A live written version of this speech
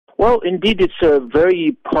Well, indeed, it's a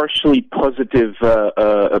very partially positive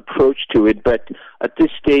approach to it, but at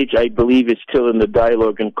this stage, I believe it's still in the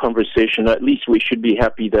dialogue and conversation. At least we should be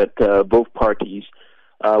happy that both parties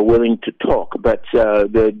are willing to talk, but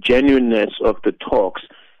the genuineness of the talks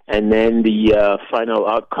and then the final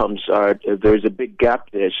outcomes there's a big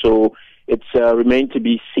gap there. So it's remains to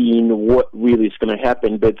be seen what really is going to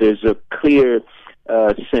happen, but there's a clear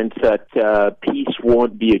sense that peace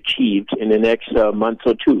won't be achieved in the next month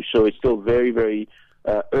or two. So it's still very, very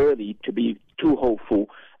early to be too hopeful.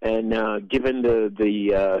 And given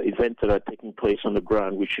the events that are taking place on the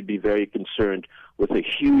ground, we should be very concerned with a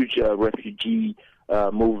huge refugee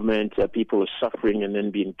movement. People are suffering and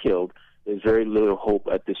then being killed. There's very little hope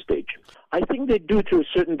at this stage. I think they do to a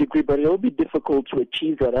certain degree, but it'll be difficult to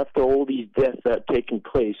achieve that after all these deaths that are taking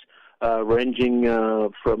place. Ranging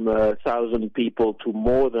from 1,000 people to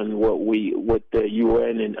more than what the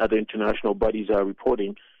UN and other international bodies are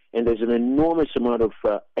reporting. And there's an enormous amount of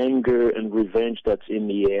anger and revenge that's in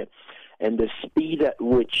the air. And the speed at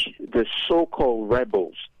which the so-called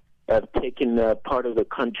rebels have taken part of the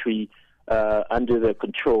country under their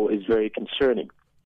control is very concerning.